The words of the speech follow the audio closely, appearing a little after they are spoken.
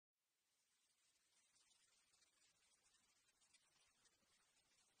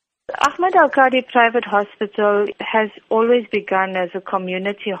Ahmed Al-Kadi Private Hospital has always begun as a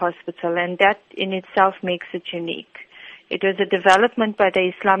community hospital, and that in itself makes it unique. It was a development by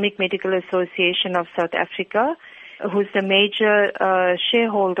the Islamic Medical Association of South Africa, who's the major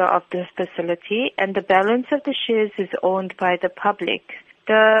shareholder of this facility, and the balance of the shares is owned by the public.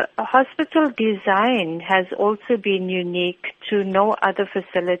 The hospital design has also been unique to no other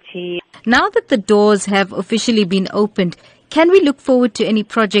facility. Now that the doors have officially been opened, can we look forward to any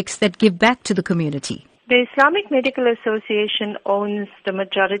projects that give back to the community? The Islamic Medical Association owns the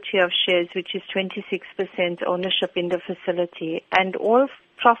majority of shares, which is 26% ownership in the facility, and all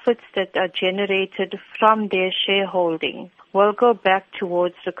profits that are generated from their shareholding will go back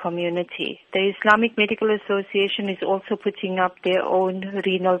towards the community. The Islamic Medical Association is also putting up their own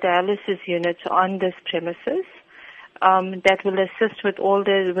renal dialysis units on this premises that will assist with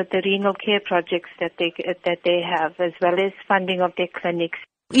the renal care projects that they have, as well as funding of their clinics.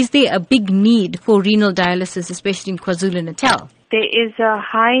 Is there a big need for renal dialysis, especially in KwaZulu-Natal? There is a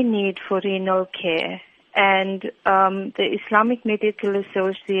high need for renal care, and the Islamic Medical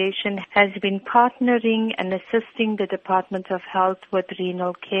Association has been partnering and assisting the Department of Health with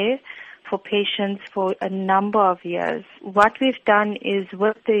renal care for patients for a number of years. What we've done is,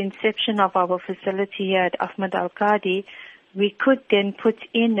 with the inception of our facility here at Ahmed Al-Kadi, we could then put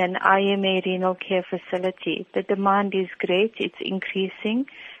in an IMA renal care facility. The demand is great. It's increasing.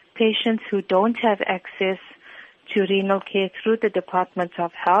 Patients who don't have access to renal care through the Department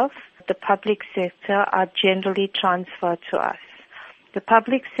of Health, the public sector, are generally transferred to us. The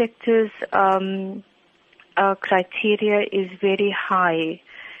public sector's criteria is very high,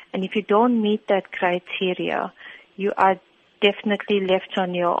 and if you don't meet that criteria, you are definitely left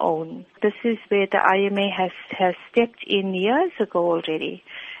on your own. This is where the IMA has stepped in years ago already,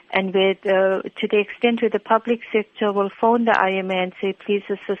 and where to the extent where the public sector will phone the IMA and say, please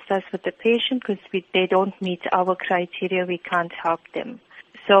assist us with the patient because they don't meet our criteria, we can't help them.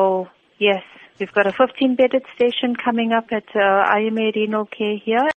 So yes, we've got a 15-bedded station coming up at IMA Renal Care here.